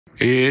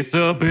It's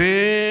a binge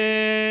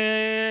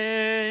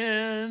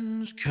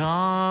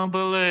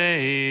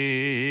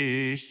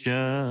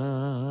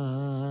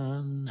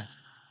compilation.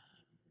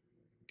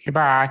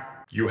 Goodbye.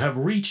 You have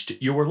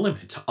reached your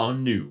limit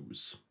on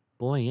news.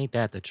 Boy, ain't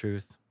that the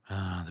truth.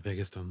 The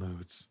biggest of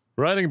moods.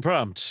 Writing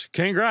prompt.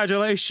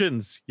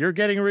 Congratulations, you're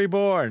getting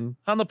reborn.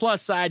 On the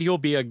plus side, you'll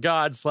be a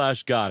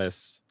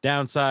god/goddess.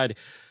 Downside,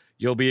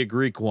 you'll be a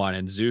Greek one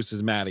and Zeus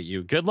is mad at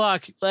you. Good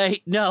luck.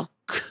 Wait, no.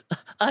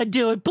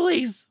 Undo it,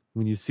 please.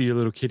 When you see your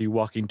little kitty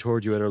walking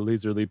toward you at her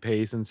leisurely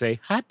pace and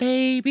say, "Hi,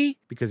 baby,"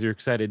 because you're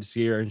excited to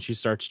see her and she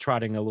starts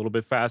trotting a little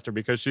bit faster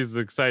because she's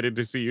excited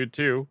to see you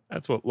too.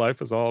 That's what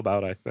life is all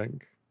about, I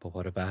think. But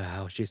what about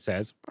how she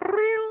says,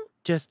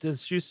 just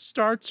as she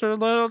starts her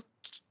little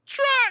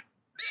trot?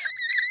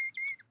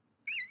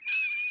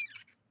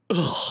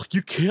 Ugh,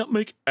 you can't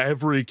make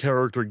every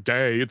character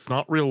gay. It's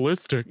not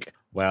realistic.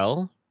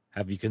 Well,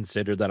 have you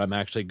considered that I'm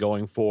actually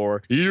going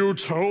for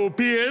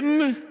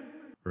utopian?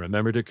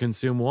 Remember to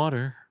consume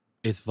water.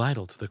 It's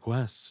vital to the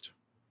quest.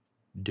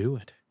 Do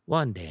it.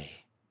 One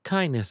day,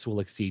 kindness will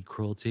exceed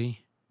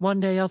cruelty. One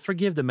day, I'll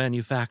forgive the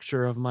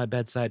manufacturer of my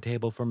bedside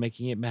table for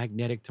making it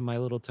magnetic to my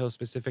little toe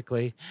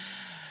specifically.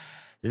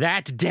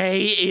 That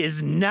day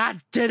is not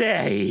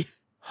today.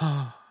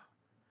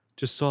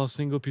 Just saw a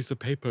single piece of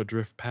paper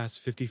drift past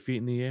 50 feet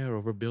in the air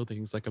over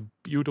buildings like a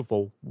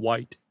beautiful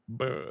white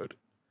bird.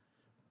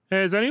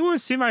 Hey, has anyone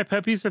seen my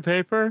pet piece of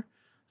paper?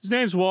 His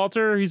name's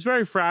Walter. He's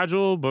very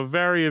fragile, but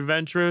very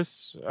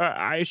adventurous.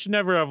 I should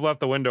never have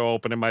left the window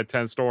open in my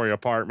 10-story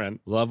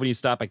apartment. Love when you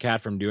stop a cat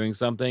from doing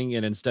something,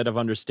 and instead of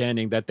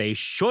understanding that they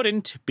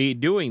shouldn't be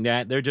doing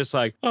that, they're just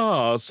like,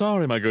 "Oh,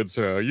 sorry, my good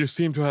sir. You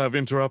seem to have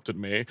interrupted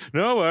me.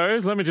 No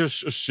worries. Let me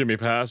just shimmy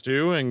past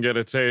you and get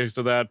a taste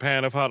of that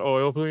pan of hot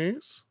oil,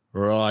 please."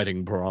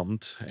 Writing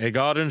prompt. A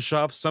garden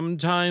shop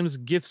sometimes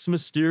gifts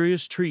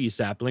mysterious tree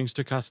saplings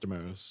to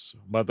customers,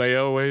 but they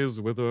always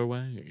wither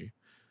away.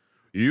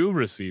 You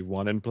receive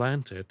one and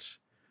plant it,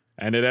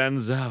 and it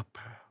ends up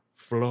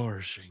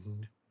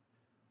flourishing.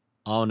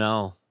 Oh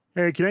no.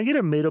 Hey, can I get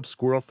a made-up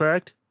squirrel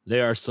fact? They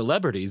are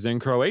celebrities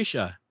in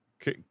Croatia.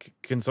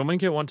 Can someone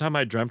get one time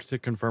I dreamt to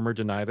confirm or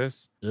deny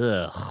this?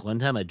 Ugh, one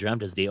time I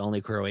dreamt is the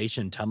only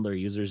Croatian Tumblr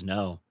users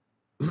know.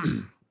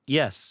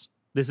 Yes,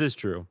 this is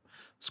true.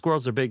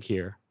 Squirrels are big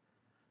here.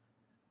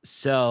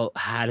 So,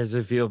 how does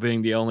it feel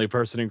being the only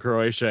person in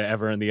Croatia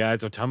ever in the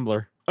eyes of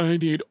Tumblr? I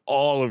need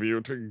all of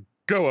you to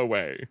go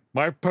away.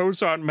 My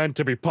posts aren't meant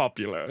to be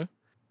popular.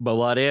 But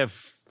what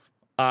if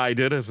I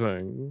did a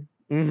thing?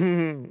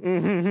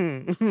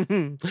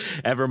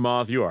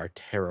 Evermoth, you are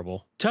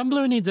terrible.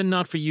 Tumblr needs a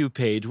not for you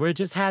page where it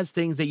just has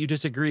things that you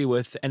disagree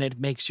with and it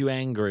makes you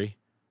angry.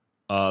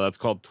 That's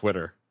called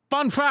Twitter.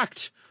 Fun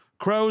fact!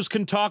 Crows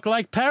can talk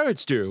like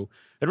parrots do.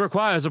 It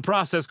requires a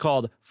process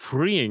called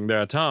freeing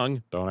their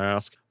tongue. Don't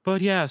ask.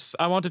 But yes,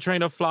 I want to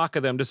train a flock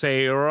of them to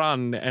say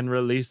run and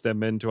release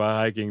them into a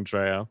hiking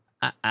trail.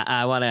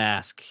 I want to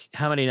ask,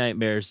 how many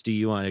nightmares do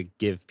you want to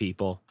give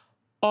people?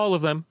 All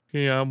of them.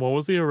 Yeah, what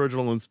was the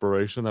original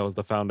inspiration that was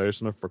the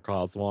foundation for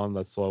Coswan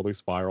that slowly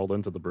spiraled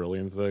into the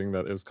brilliant thing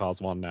that is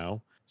Coswan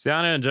now?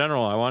 Sienna in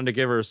general, I wanted to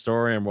give her a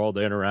story and world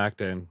to interact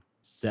in.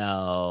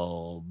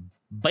 So,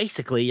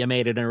 basically, you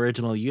made an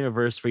original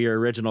universe for your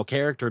original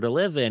character to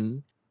live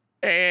in.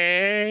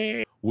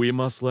 We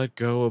must let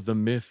go of the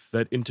myth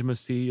that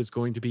intimacy is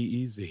going to be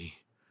easy.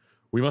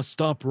 We must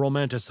stop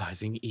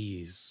romanticizing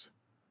ease.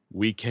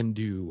 We can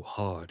do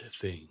hard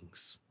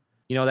things.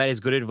 You know, that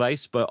is good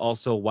advice, but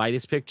also why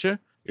this picture?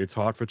 It's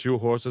hard for two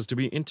horses to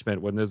be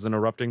intimate when there's an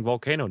erupting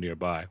volcano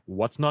nearby.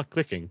 What's not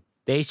clicking?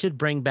 They should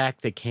bring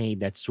back the cane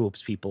that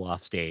swoops people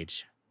off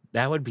stage.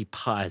 That would be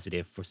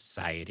positive for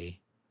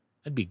society.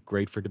 That'd be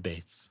great for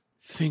debates.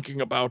 Thinking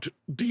about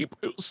deep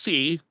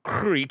sea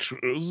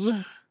creatures.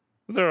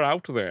 They're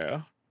out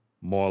there.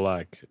 More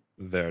like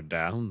they're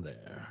down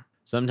there.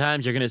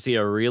 Sometimes you're going to see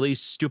a really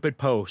stupid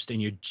post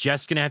and you're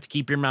just going to have to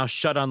keep your mouth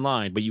shut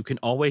online, but you can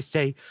always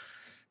say,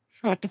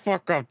 "Shut the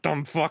fuck up,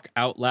 dumb fuck,"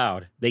 out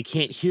loud. They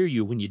can't hear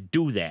you when you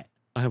do that.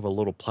 I have a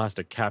little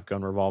plastic cap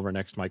gun revolver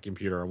next to my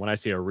computer, and when I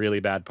see a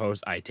really bad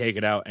post, I take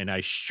it out and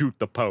I shoot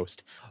the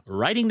post.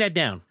 Writing that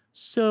down.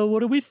 So what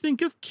do we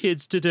think of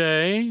kids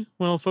today?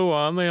 Well, for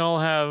one, they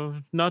all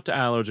have nut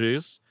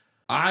allergies.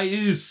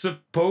 I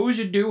suppose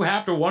you do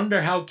have to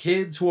wonder how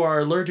kids who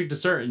are allergic to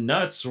certain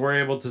nuts were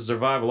able to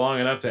survive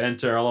long enough to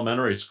enter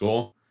elementary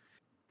school.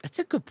 That's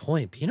a good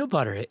point. Peanut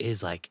butter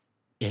is like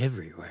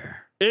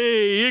everywhere.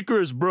 Hey,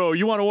 Icarus, bro,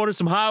 you want to order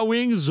some hot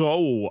wings?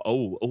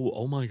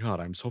 Oh my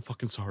God, I'm so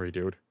fucking sorry,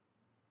 dude.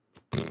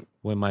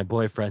 When my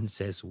boyfriend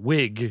says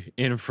wig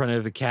in front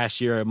of the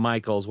cashier at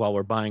Michael's while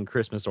we're buying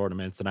Christmas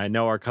ornaments, and I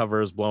know our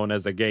cover is blown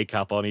as a gay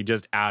couple, and he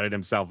just outed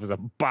himself as a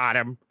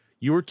bottom.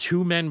 You were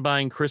two men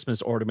buying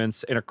Christmas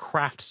ornaments in a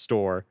craft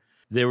store.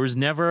 There was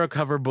never a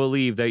cover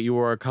believe that you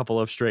were a couple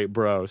of straight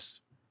bros.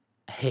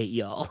 I hate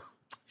y'all.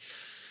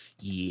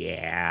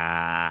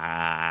 Yeah,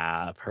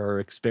 per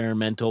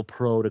experimental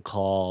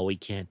protocol, we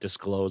can't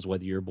disclose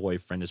whether your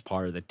boyfriend is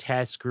part of the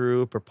test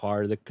group or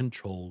part of the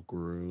control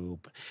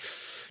group.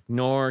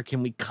 Nor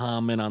can we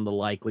comment on the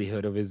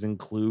likelihood of his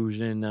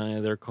inclusion in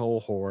either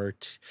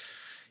cohort.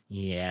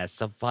 Yeah,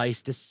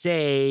 suffice to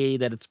say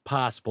that it's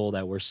possible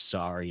that we're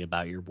sorry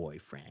about your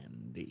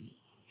boyfriend.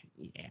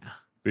 Yeah.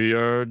 The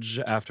urge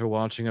after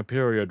watching a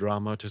period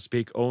drama to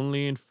speak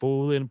only in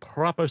full and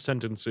proper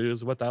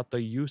sentences without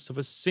the use of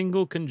a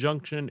single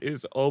conjunction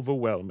is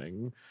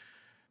overwhelming.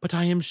 But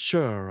I am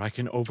sure I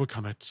can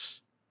overcome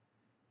it.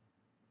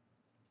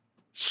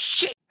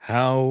 Shit!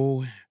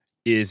 How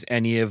is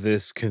any of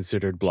this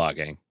considered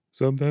blogging?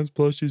 Sometimes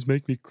plushies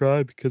make me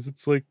cry because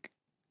it's like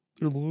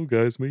they're little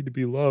guys made to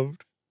be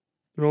loved.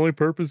 Their only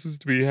purpose is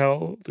to be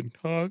held and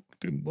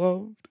hugged and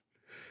loved.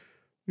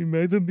 We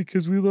made them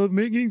because we love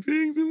making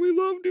things and we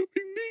love doing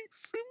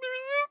things, and they're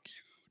so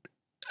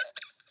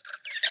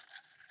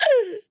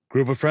cute.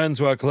 Group of friends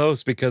who are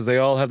close because they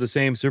all have the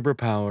same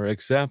superpower,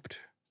 except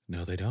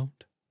no, they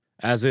don't.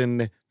 As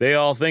in, they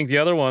all think the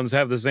other ones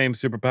have the same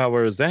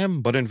superpower as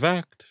them, but in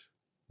fact,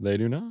 they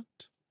do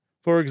not.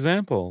 For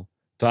example,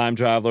 time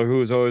traveler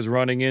who is always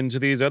running into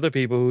these other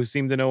people who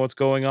seem to know what's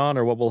going on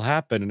or what will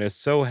happen and is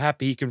so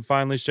happy he can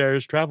finally share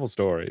his travel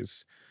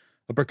stories.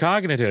 A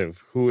precognitive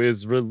who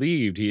is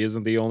relieved he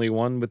isn't the only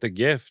one with the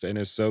gift and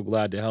is so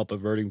glad to help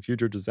averting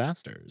future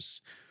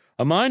disasters.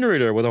 A mind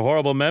reader with a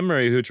horrible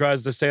memory who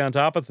tries to stay on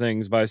top of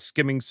things by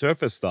skimming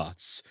surface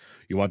thoughts.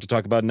 You want to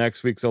talk about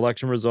next week's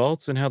election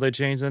results and how they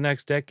change the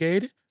next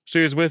decade?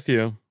 She's with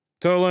you.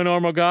 Totally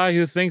normal guy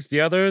who thinks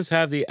the others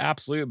have the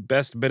absolute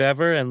best bit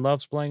ever and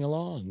loves playing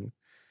along.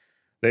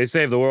 They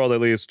save the world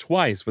at least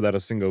twice without a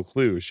single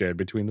clue shared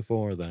between the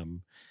four of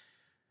them.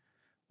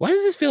 Why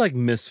does this feel like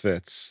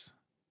Misfits?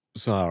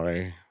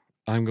 Sorry,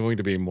 I'm going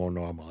to be more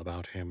normal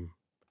about him.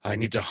 I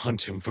need to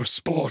hunt him for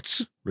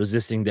sports.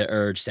 Resisting the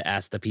urge to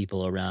ask the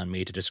people around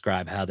me to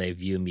describe how they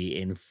view me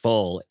in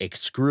full,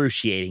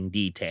 excruciating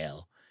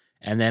detail.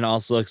 And then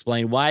also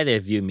explain why they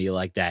view me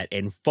like that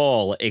in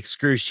full,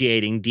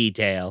 excruciating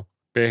detail.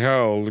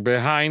 Behold,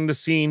 behind the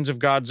scenes of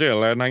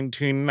Godzilla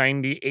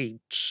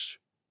 1998.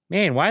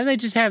 Man, why didn't they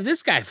just have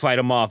this guy fight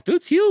him off?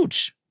 Dude's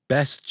huge.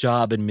 Best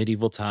job in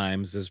medieval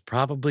times is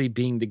probably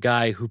being the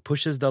guy who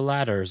pushes the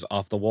ladders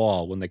off the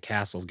wall when the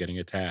castle's getting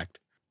attacked.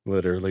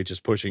 Literally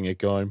just pushing it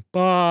going,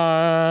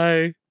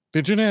 bye.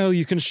 Did you know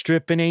you can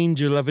strip an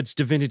angel of its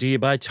divinity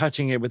by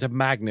touching it with a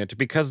magnet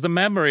because the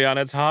memory on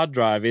its hard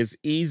drive is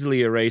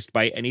easily erased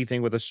by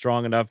anything with a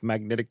strong enough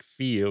magnetic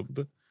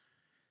field?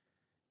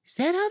 Is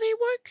that how they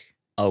work?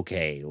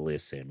 Okay,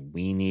 listen,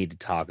 we need to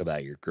talk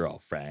about your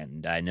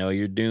girlfriend. I know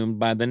you're doomed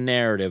by the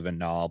narrative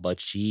and all, but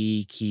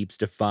she keeps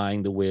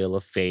defying the will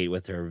of fate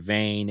with her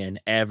vain and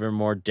ever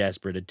more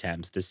desperate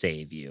attempts to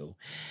save you.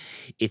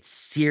 It's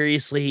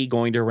seriously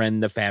going to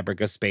rend the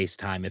fabric of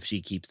space-time if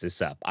she keeps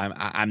this up.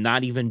 I'm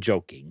not even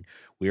joking.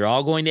 We're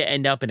all going to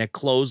end up in a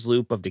closed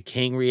loop of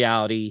decaying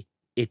reality.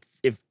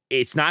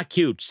 It's not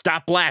cute.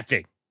 Stop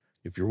laughing.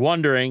 If you're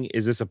wondering,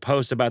 is this a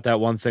post about that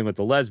one thing with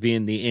the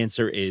lesbian? The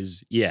answer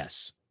is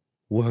yes.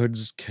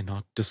 Words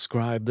cannot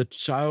describe the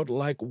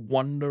childlike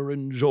wonder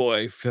and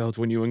joy felt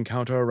when you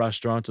encounter a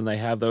restaurant and they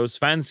have those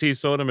fancy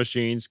soda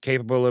machines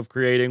capable of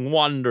creating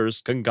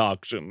wondrous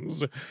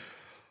concoctions.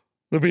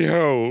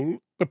 Behold,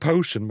 the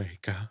potion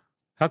maker.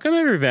 How come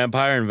every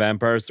vampire in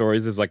Vampire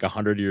Stories is like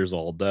 100 years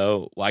old,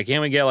 though? Why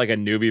can't we get like a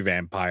newbie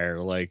vampire?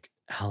 Like,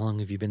 how long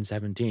have you been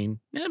 17?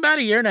 About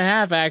a year and a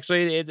half,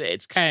 actually.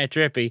 It's kind of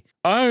trippy.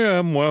 I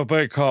am what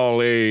they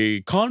call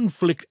a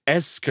conflict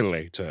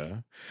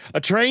escalator. A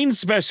trained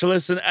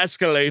specialist in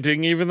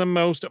escalating even the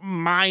most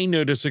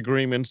minor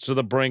disagreements to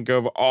the brink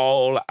of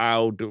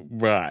all-out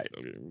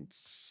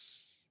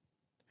violence.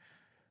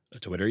 A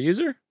Twitter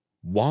user?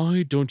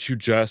 Why don't you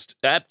just...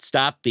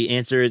 Stop. The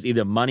answer is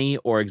either money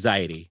or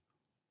anxiety.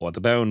 Or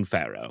the Bone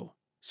Pharaoh.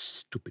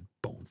 Stupid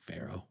Bone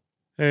Pharaoh.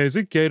 Hey, is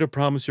it gay to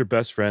promise your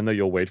best friend that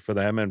you'll wait for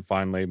them and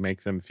finally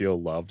make them feel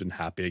loved and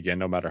happy again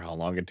no matter how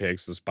long it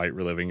takes, despite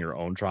reliving your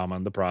own trauma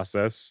in the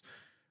process?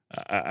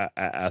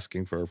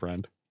 Asking for a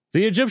friend.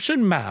 The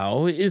Egyptian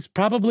Mao is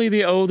probably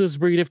the oldest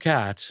breed of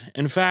cat.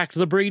 In fact,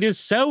 the breed is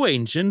so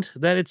ancient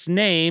that its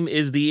name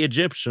is the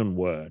Egyptian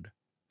word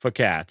for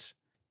cat.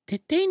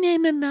 Did they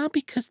name him Mao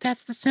because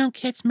that's the sound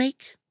cats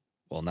make?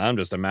 Well, now I'm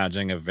just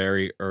imagining a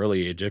very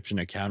early Egyptian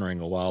encountering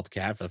a wild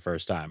cat for the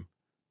first time.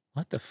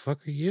 What the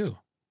fuck are you?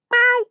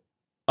 Meow.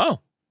 Oh,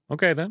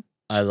 okay then.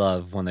 I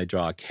love when they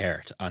draw a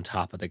carrot on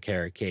top of the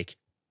carrot cake.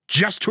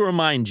 Just to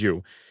remind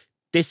you,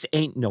 this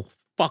ain't no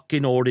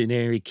fucking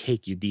ordinary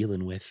cake you're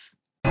dealing with.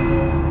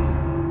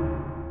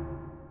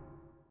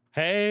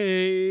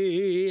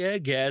 Hey, I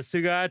guess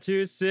who got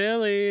too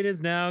silly and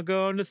is now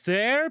going to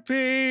therapy.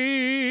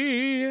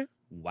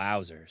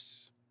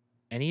 Wowzers.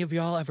 Any of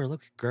y'all ever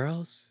look at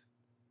girls?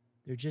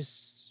 They're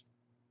just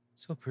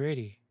so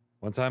pretty.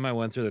 One time I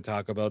went through the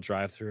Taco Bell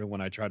drive-thru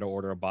when I tried to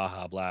order a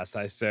Baja Blast,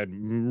 I said,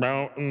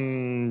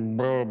 Mountain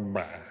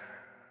Boba.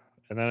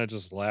 And then I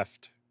just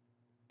left.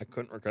 I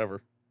couldn't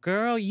recover.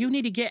 Girl, you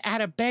need to get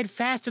out of bed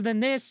faster than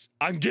this.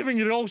 I'm giving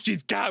it all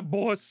she's got,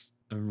 boss.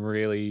 I'm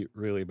really,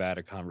 really bad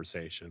at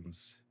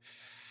conversations.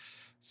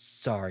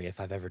 Sorry if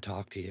I've ever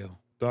talked to you.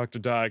 Doctor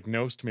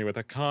diagnosed me with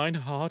a kind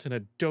heart and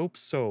a dope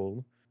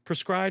soul.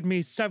 Prescribed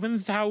me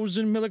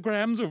 7,000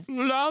 milligrams of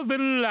love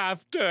and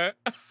laughter.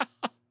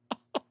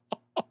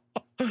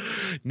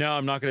 No,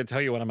 I'm not going to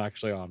tell you what I'm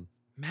actually on.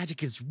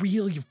 Magic is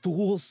real, you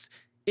fools.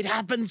 It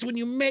happens when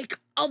you make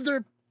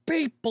other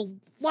people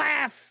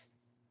laugh.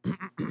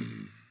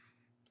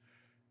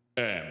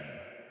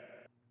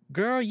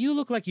 Girl, you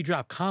look like you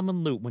dropped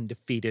common loot when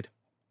defeated.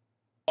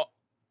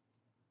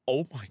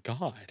 Oh my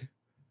God.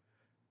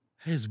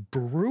 That is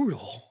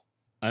brutal.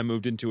 I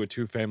moved into a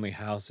 2-family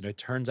house, and it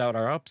turns out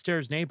our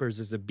upstairs neighbors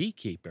is a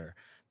beekeeper.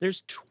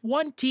 There's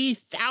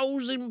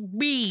 20,000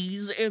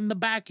 bees in the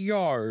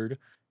backyard.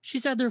 She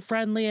said they're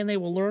friendly and they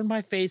will learn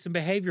my face and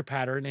behavior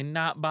pattern and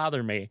not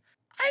bother me.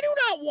 I do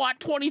not want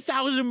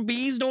 20,000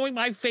 bees knowing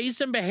my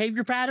face and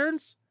behavior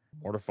patterns.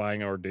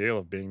 Mortifying ordeal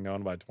of being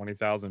known by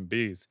 20,000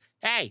 bees.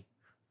 Hey,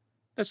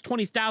 that's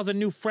 20,000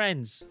 new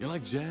friends. You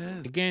like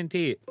jazz? I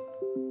guarantee it.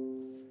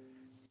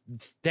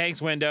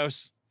 Thanks,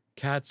 Windows.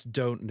 Cats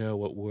don't know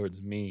what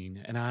words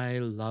mean, and I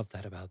love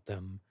that about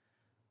them.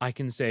 I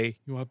can say,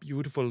 you are a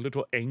beautiful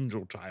little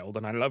angel child,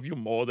 and I love you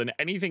more than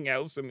anything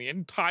else in the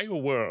entire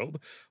world.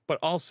 But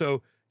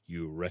also,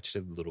 you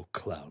wretched little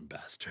clown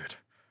bastard.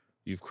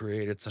 You've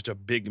created such a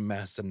big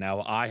mess, and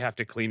now I have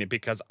to clean it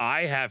because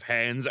I have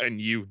hands and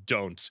you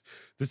don't.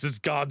 This is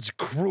God's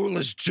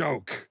cruelest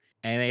joke.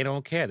 And they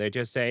don't care. They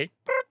just say,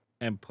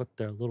 and put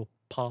their little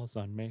paws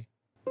on me.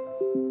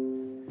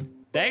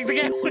 Thanks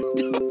again,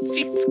 Windows.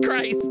 Jesus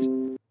Christ.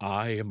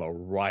 I am a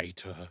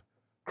writer.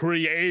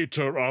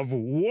 Creator of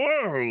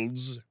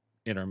worlds.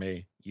 Enter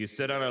me. You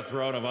sit on a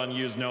throne of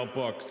unused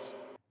notebooks.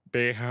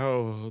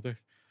 Behold,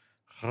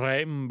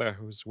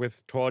 rainbows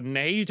with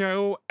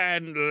tornado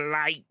and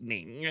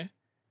lightning.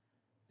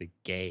 The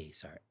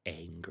gays are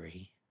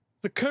angry.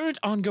 The current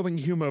ongoing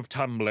humor of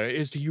Tumblr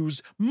is to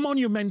use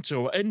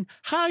monumental and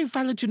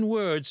highfalutin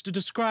words to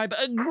describe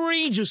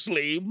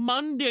egregiously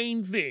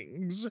mundane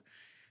things.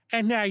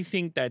 And I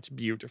think that's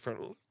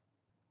beautiful.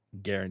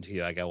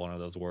 Guarantee I got one of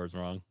those words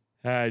wrong.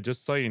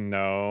 Just so you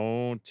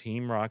know,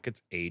 Team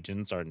Rocket's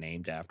agents are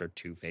named after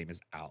 2 famous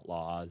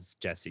outlaws,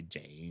 Jesse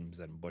James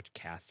and Butch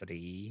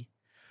Cassidy.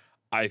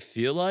 I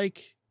feel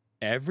like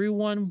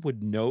everyone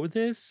would know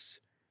this,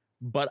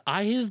 but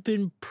I have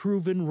been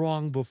proven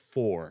wrong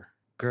before.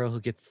 Girl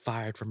who gets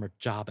fired from her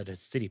job at a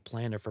city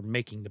planner for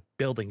making the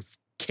buildings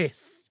kiss.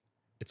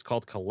 It's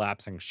called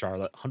collapsing,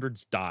 Charlotte.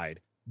 Hundreds died.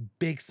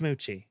 Big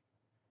smoochie.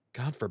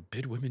 God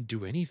forbid women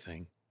do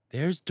anything.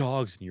 There's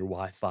dogs in your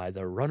Wi-Fi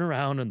that run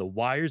around on the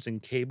wires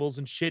and cables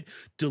and shit,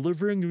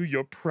 delivering you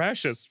your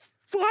precious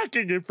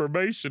fucking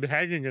information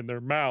hanging in their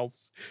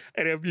mouths.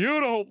 And if you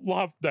don't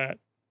love that,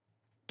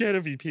 get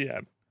a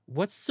VPN.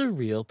 What's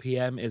surreal,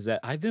 PM, is that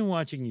I've been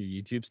watching your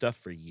YouTube stuff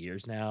for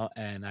years now,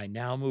 and I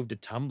now moved to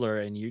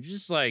Tumblr, and you're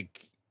just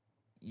like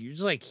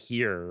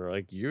here,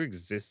 like you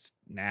exist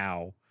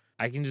now.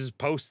 I can just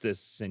post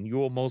this, and you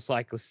will most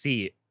likely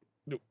see it.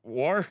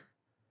 Or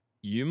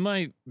you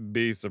might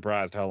be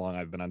surprised how long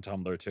I've been on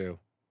Tumblr, too.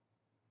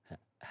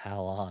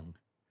 How long?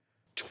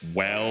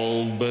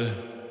 12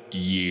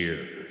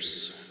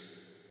 years.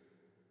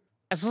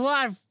 It's a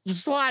lot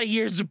of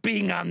years of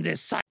being on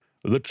this site.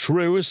 The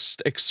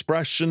truest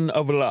expression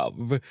of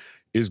love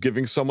is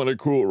giving someone a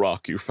cool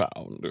rock you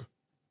found.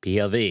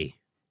 POV,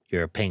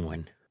 you're a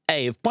penguin.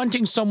 Hey, if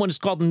punching someone is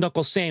called a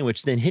knuckle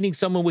sandwich, then hitting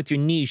someone with your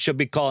knees should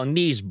be called a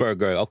knees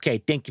burger. Okay,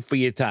 thank you for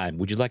your time.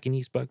 Would you like a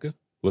knees burger?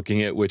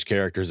 Looking at which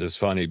characters is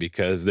funny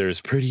because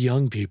there's pretty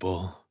young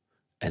people,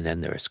 and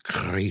then there's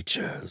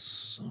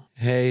creatures.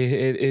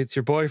 Hey, it's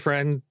your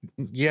boyfriend.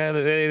 Yeah,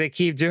 they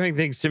keep doing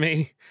things to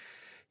me.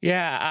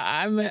 Yeah,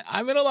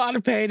 I'm in a lot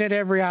of pain at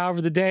every hour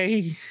of the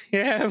day.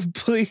 Yeah,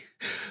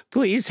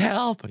 please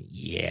help.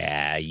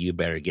 Yeah, you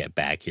better get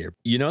back here.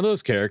 You know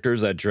those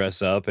characters that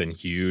dress up in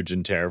huge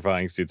and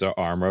terrifying suits of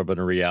armor, but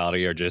in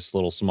reality are just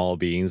little small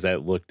beings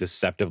that look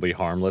deceptively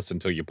harmless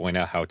until you point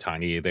out how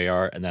tiny they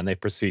are, and then they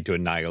proceed to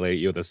annihilate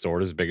you with a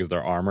sword as big as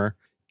their armor?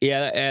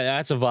 Yeah,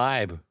 that's a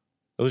vibe.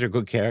 Those are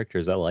good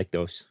characters. I like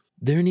those.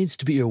 There needs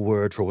to be a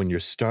word for when you're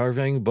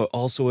starving, but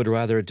also would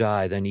rather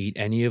die than eat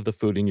any of the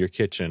food in your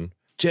kitchen.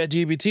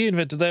 ChatGPT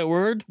invented that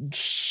word,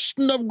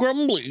 snub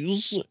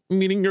grumblies,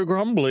 meaning you're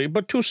grumbly,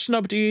 but too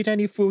snub to eat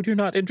any food you're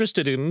not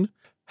interested in.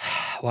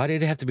 Why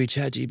did it have to be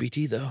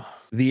ChatGPT, though?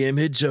 The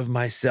image of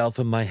myself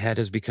in my head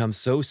has become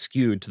so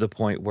skewed to the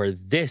point where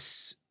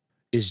this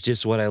is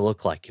just what I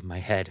look like in my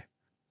head.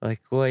 Like,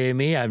 why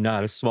me? I'm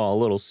not a small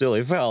little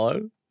silly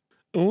fella.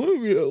 I want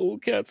to be a little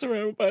cat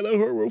surrounded by the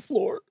horror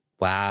floor.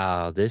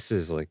 Wow, this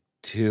is like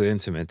too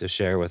intimate to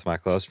share with my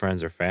close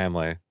friends or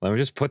family. Let me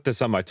just put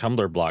this on my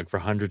Tumblr blog for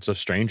hundreds of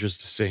strangers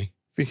to see.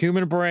 The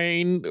human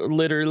brain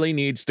literally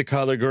needs to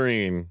color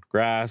green,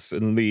 grass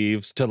and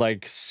leaves to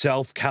like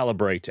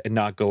self-calibrate and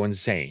not go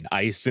insane.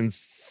 I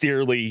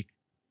sincerely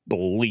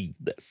believe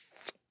this.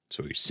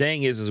 So what you're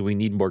saying is we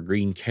need more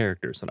green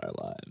characters in our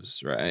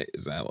lives, right?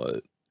 Is that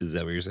what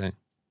you're saying?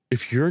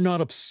 If you're not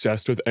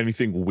obsessed with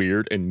anything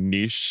weird and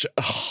niche,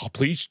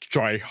 please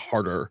try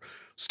harder.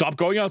 Stop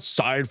going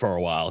outside for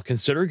a while.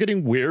 Consider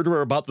getting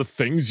weirder about the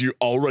things you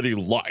already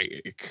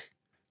like.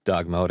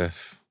 Dog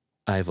motive.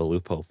 I have a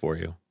loophole for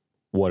you.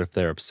 What if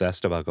they're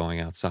obsessed about going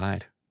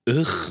outside?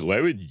 Ugh, why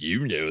would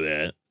you know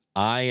that?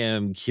 I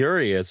am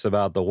curious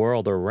about the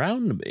world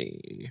around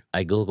me.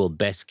 I Googled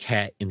best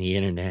cat in the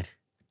internet.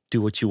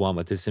 Do what you want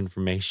with this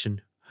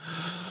information.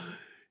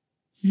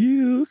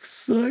 He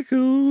looks like a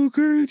little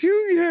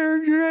cartoon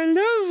character. I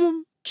love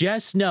him.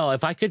 Just know,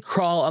 if I could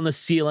crawl on the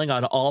ceiling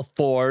on all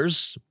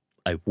fours,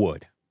 I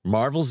would.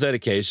 Marvel's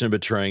dedication to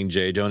portraying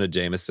J. Jonah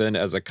Jameson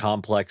as a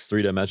complex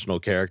three-dimensional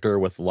character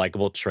with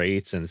likable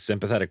traits and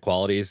sympathetic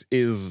qualities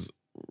is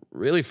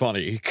really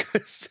funny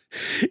because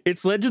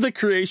it's led to the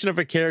creation of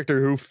a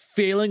character who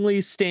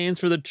failingly stands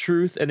for the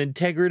truth and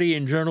integrity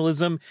in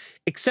journalism,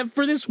 except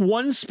for this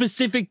one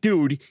specific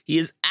dude he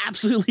is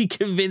absolutely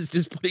convinced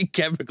is putting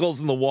chemicals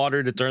in the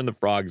water to turn the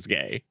frogs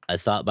gay. I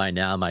thought by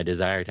now my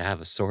desire to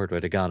have a sword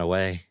would have gone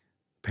away.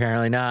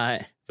 Apparently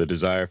not. The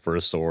desire for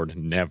a sword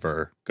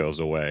never goes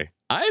away.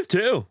 I have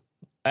two.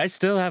 I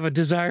still have a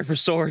desire for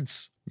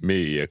swords.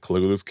 Me, a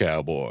clueless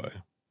cowboy.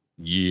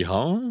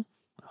 Yeehaw?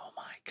 Oh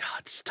my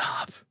God,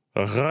 stop.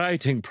 A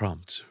writing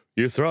prompt.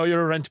 You throw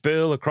your rent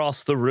bill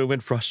across the room in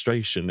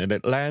frustration and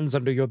it lands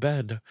under your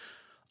bed.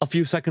 A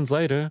few seconds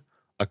later,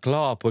 a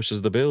claw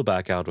pushes the bill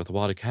back out with a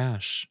wad of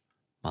cash.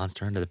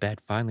 Monster under the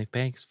bed finally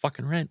paying his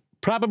fucking rent.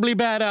 Probably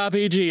bad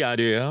RPG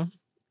idea.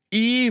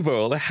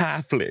 Evil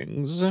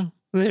halflings.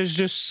 There's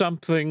just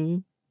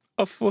something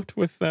afoot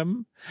with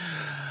them.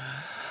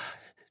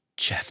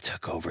 Jeff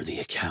took over the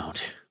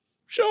account.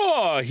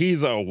 Sure,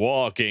 he's a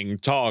walking,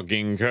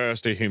 talking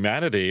curse to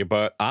humanity,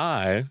 but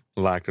I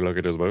like to look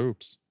at his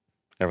boobs.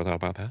 Ever thought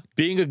about that?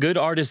 Being a good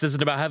artist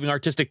isn't about having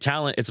artistic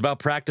talent. It's about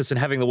practice and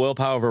having the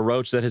willpower of a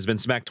roach that has been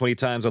smacked 20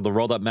 times on the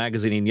rolled up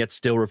magazine and yet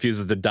still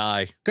refuses to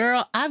die.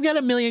 Girl, I've got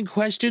a million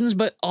questions,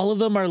 but all of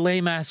them are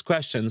lame-ass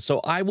questions, so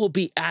I will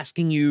be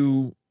asking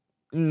you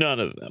none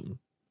of them.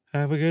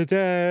 Have a good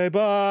day.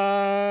 Bye.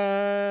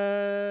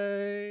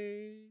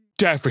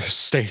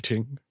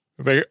 Devastating.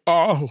 They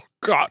all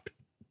got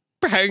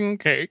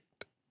pancaked.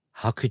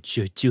 How could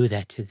you do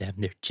that to them?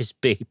 They're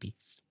just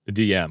babies. The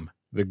DM.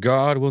 The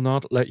guard will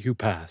not let you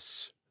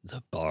pass.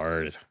 The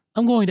bard.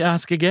 I'm going to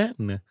ask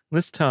again.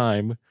 This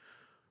time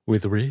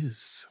with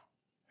Riz.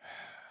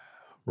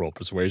 Roll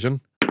persuasion.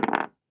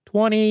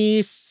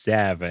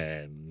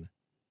 27.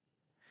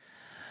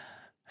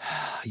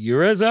 You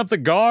raise up the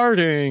guard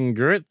and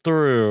grit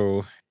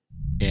through.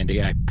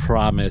 Andy, I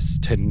promise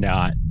to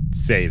not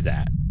say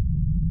that.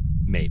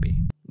 Maybe.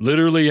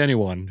 Literally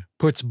anyone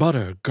puts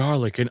butter,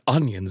 garlic, and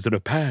onions in a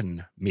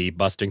pan. Me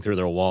busting through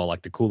their wall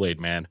like the Kool-Aid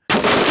man.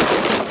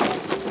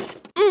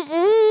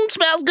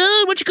 Smells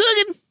good. What you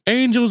cooking?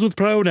 Angels with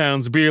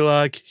pronouns be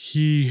like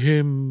he,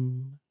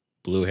 him.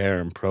 Blue hair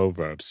and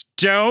proverbs.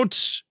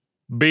 Don't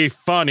be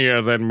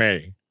funnier than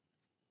me.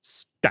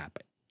 Stop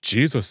it.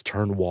 Jesus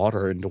turned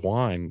water into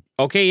wine.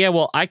 Okay, yeah,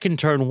 well, I can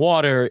turn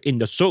water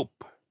into soup.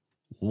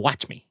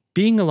 Watch me.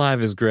 Being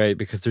alive is great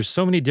because there's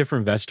so many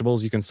different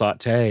vegetables you can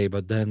saute,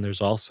 but then there's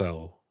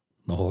also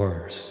the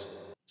horse.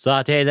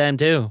 Saute them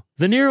too.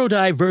 The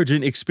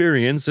neurodivergent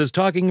experience is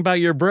talking about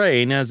your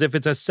brain as if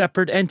it's a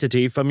separate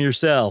entity from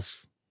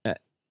yourself.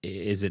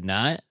 Is it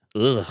not?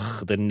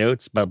 Ugh, the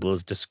notes bubble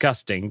is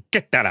disgusting.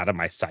 Get that out of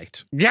my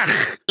sight.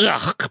 Yuck!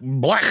 Ugh!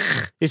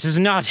 Blech! This is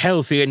not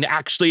healthy and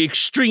actually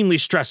extremely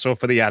stressful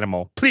for the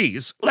animal.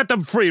 Please, let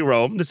them free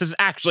roam. This is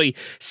actually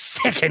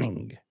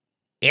sickening.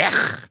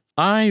 Yuck!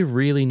 I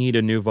really need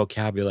a new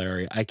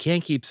vocabulary. I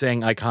can't keep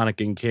saying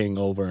iconic and king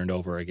over and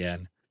over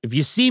again. If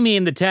you see me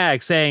in the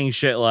tag saying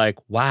shit like,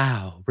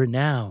 wow,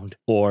 renowned,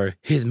 or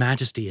his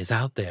majesty is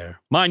out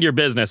there, mind your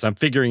business, I'm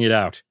figuring it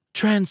out.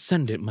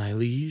 Transcendent, my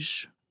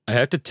liege. I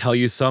have to tell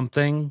you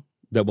something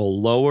that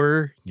will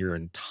lower your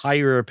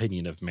entire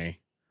opinion of me.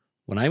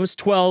 When I was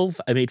 12,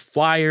 I made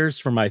flyers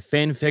for my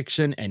fan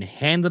fiction and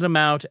handed them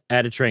out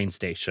at a train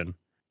station.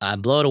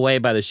 I'm blown away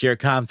by the sheer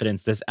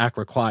confidence this act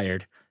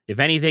required. If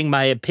anything,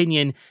 my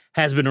opinion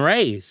has been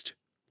raised.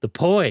 The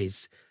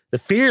poise, the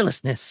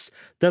fearlessness,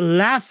 the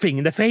laughing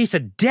in the face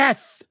of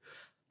death.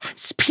 I'm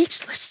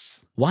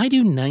speechless. Why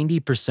do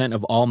 90%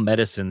 of all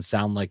medicines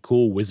sound like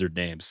cool wizard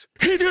names?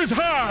 It is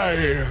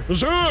I,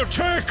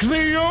 Zyrtec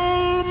the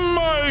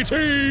Almighty!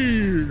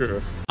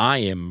 I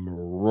am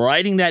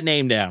writing that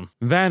name down.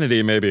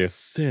 Vanity may be a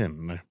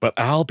sin, but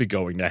I'll be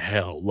going to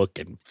hell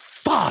looking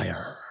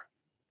fire.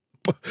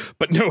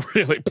 But no,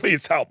 really,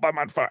 please help, I'm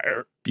on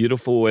fire.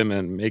 Beautiful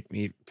women make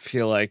me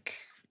feel like,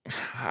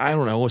 I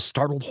don't know, a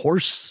startled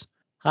horse.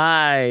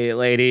 Hi,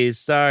 ladies.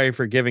 Sorry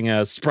for giving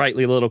a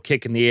sprightly little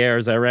kick in the air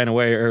as I ran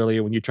away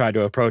earlier when you tried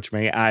to approach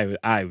me.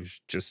 I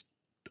was just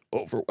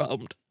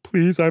overwhelmed.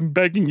 Please, I'm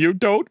begging you,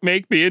 don't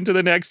make me into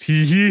the next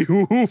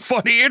hee-hee-hoo-hoo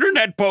funny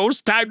internet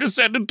post. Time to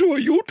send it to a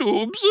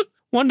YouTubes.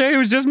 One day it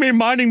was just me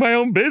minding my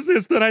own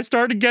business, then I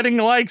started getting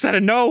likes out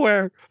of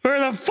nowhere.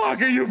 Where the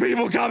fuck are you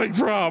people coming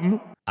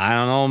from? I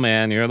don't know,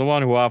 man. You're the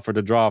one who offered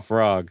to draw a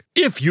frog.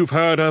 If you've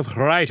heard of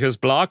writer's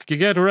block, you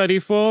get ready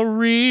for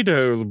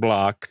reader's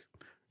block.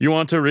 You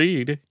want to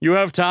read. You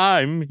have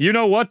time. You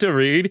know what to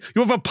read.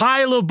 You have a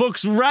pile of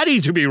books ready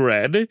to be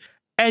read.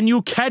 And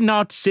you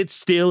cannot sit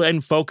still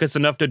and focus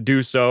enough to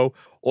do so,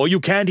 or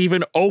you can't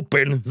even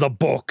open the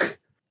book.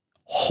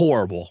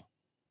 Horrible.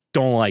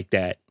 Don't like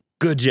that.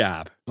 Good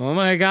job. Oh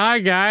my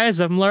god, guys,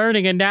 I'm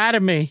learning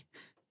anatomy.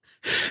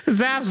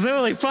 This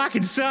absolutely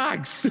fucking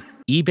sucks.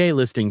 eBay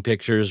listing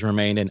pictures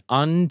remain an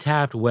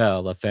untapped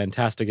well of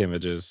fantastic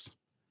images.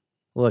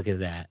 Look at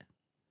that.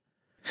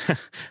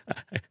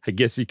 I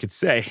guess you could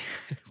say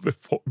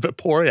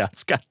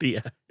Vaporeon's got the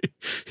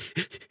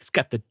it's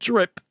got the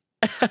drip.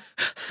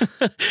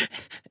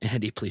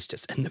 Andy, please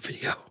just end the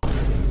video.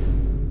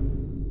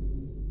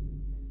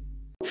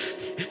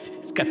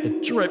 It's got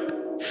the drip.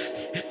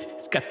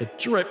 It's got the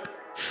drip.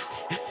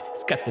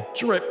 It's got the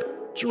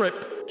drip,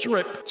 drip,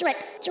 drip, drip,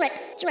 drip,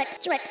 drip,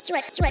 drip,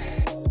 drip,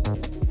 drip.